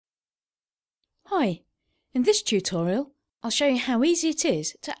Hi, in this tutorial I'll show you how easy it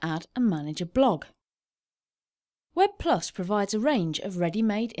is to add and manage a blog. WebPlus provides a range of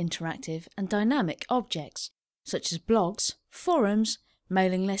ready-made interactive and dynamic objects such as blogs, forums,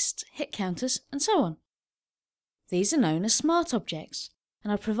 mailing lists, hit counters and so on. These are known as smart objects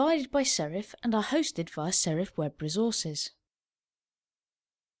and are provided by Serif and are hosted via Serif Web Resources.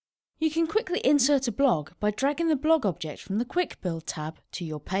 You can quickly insert a blog by dragging the blog object from the Quick Build tab to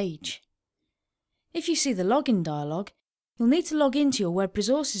your page. If you see the login dialog, you'll need to log into your Web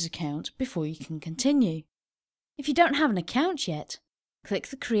Resources account before you can continue. If you don't have an account yet, click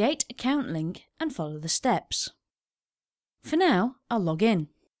the Create Account link and follow the steps. For now, I'll log in.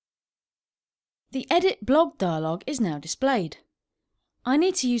 The Edit Blog dialog is now displayed. I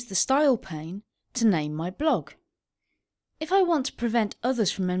need to use the Style pane to name my blog. If I want to prevent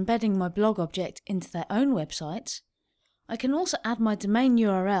others from embedding my blog object into their own websites, I can also add my domain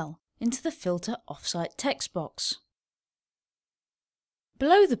URL into the Filter Offsite text box.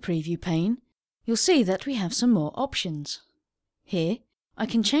 Below the Preview pane, you'll see that we have some more options. Here, I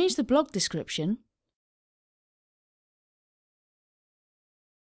can change the blog description,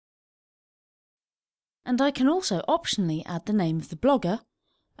 and I can also optionally add the name of the blogger,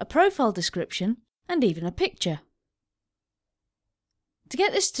 a profile description, and even a picture. To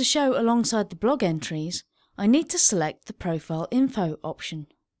get this to show alongside the blog entries, I need to select the Profile Info option.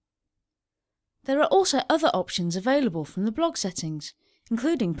 There are also other options available from the blog settings,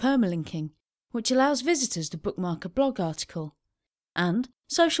 including permalinking, which allows visitors to bookmark a blog article, and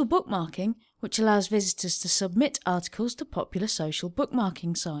social bookmarking, which allows visitors to submit articles to popular social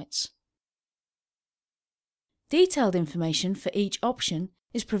bookmarking sites. Detailed information for each option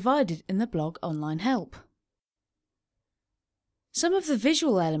is provided in the blog online help. Some of the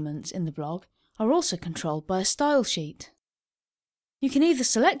visual elements in the blog are also controlled by a style sheet. You can either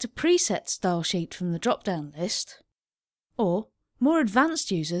select a preset style sheet from the drop-down list, or more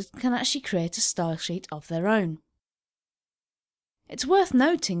advanced users can actually create a style sheet of their own. It's worth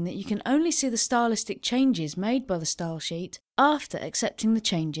noting that you can only see the stylistic changes made by the style sheet after accepting the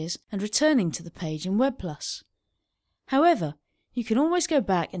changes and returning to the page in WebPlus. However, you can always go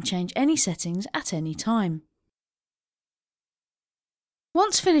back and change any settings at any time.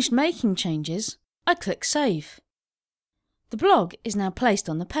 Once finished making changes, I click Save. The blog is now placed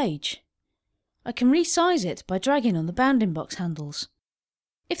on the page. I can resize it by dragging on the bounding box handles.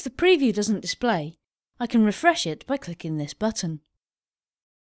 If the preview doesn't display, I can refresh it by clicking this button.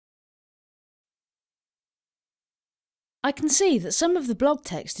 I can see that some of the blog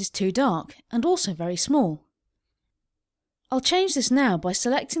text is too dark and also very small. I'll change this now by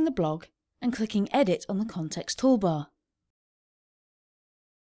selecting the blog and clicking Edit on the context toolbar.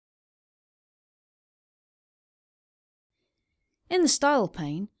 In the Style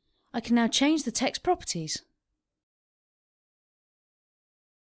pane, I can now change the text properties.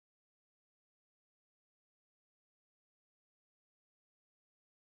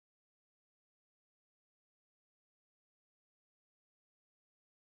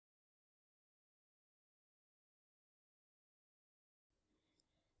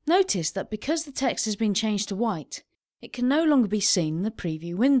 Notice that because the text has been changed to white, it can no longer be seen in the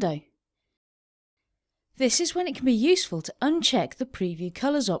preview window. This is when it can be useful to uncheck the Preview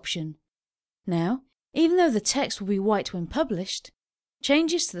Colours option. Now, even though the text will be white when published,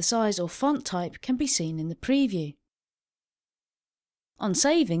 changes to the size or font type can be seen in the preview. On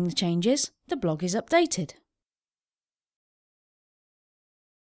saving the changes, the blog is updated.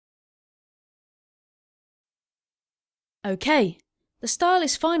 OK, the style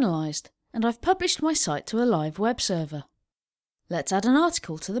is finalised and I've published my site to a live web server. Let's add an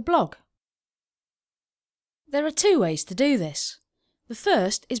article to the blog. There are two ways to do this. The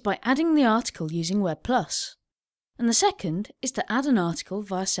first is by adding the article using WebPlus, and the second is to add an article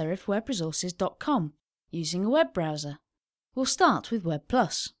via serifwebresources.com using a web browser. We'll start with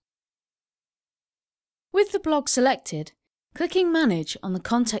WebPlus. With the blog selected, clicking Manage on the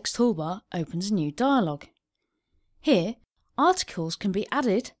context toolbar opens a new dialog. Here, articles can be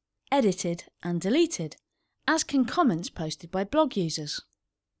added, edited and deleted, as can comments posted by blog users.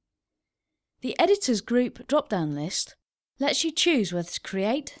 The Editors Group drop-down list lets you choose whether to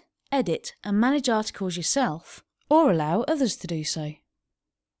create, edit and manage articles yourself or allow others to do so.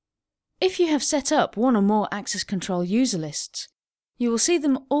 If you have set up one or more access control user lists, you will see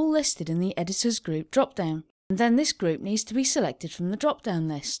them all listed in the Editors Group drop-down, and then this group needs to be selected from the drop-down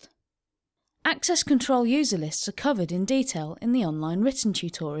list. Access control user lists are covered in detail in the online written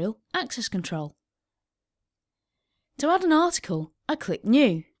tutorial, Access Control. To add an article, I click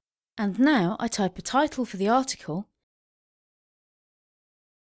New. And now I type a title for the article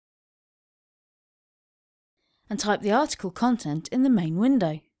and type the article content in the main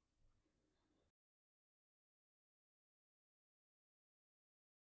window.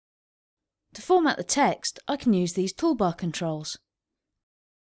 To format the text, I can use these toolbar controls.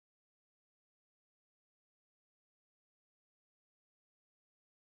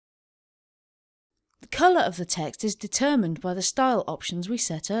 The colour of the text is determined by the style options we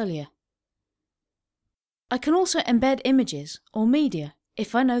set earlier. I can also embed images or media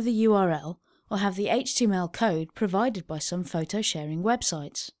if I know the URL or have the HTML code provided by some photo sharing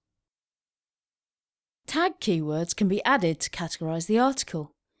websites. Tag keywords can be added to categorise the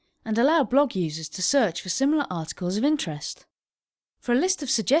article and allow blog users to search for similar articles of interest. For a list of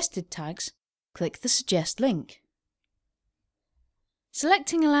suggested tags, click the Suggest link.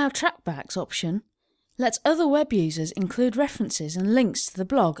 Selecting Allow Trackbacks option lets other web users include references and links to the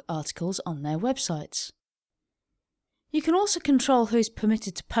blog articles on their websites. You can also control who is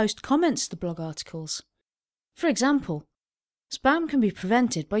permitted to post comments to the blog articles. For example, spam can be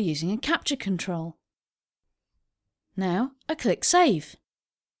prevented by using a capture control. Now I click Save.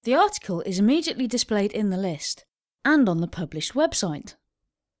 The article is immediately displayed in the list and on the published website.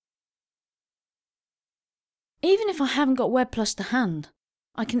 Even if I haven't got WebPlus to hand,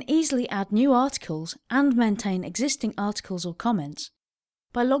 I can easily add new articles and maintain existing articles or comments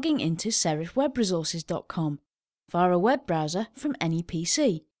by logging into serifwebresources.com via a web browser from any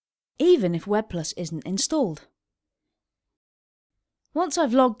PC, even if WebPlus isn't installed. Once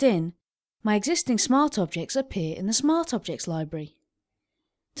I've logged in, my existing Smart Objects appear in the Smart Objects library.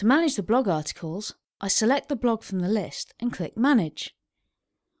 To manage the blog articles, I select the blog from the list and click Manage.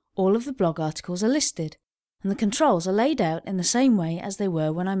 All of the blog articles are listed, and the controls are laid out in the same way as they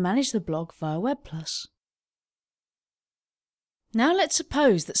were when I managed the blog via WebPlus. Now let's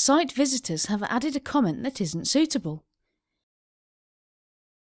suppose that site visitors have added a comment that isn't suitable.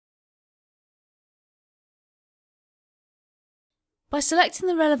 By selecting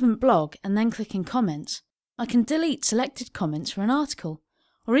the relevant blog and then clicking Comments, I can delete selected comments for an article,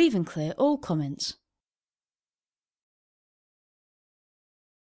 or even clear all comments.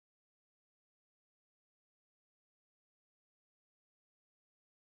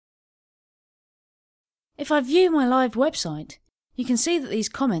 If I view my live website, you can see that these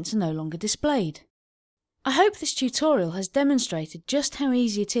comments are no longer displayed. I hope this tutorial has demonstrated just how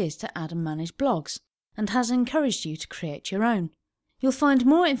easy it is to add and manage blogs, and has encouraged you to create your own. You'll find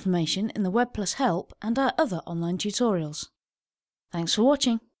more information in the WebPlus help and our other online tutorials. Thanks for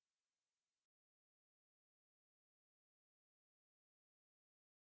watching.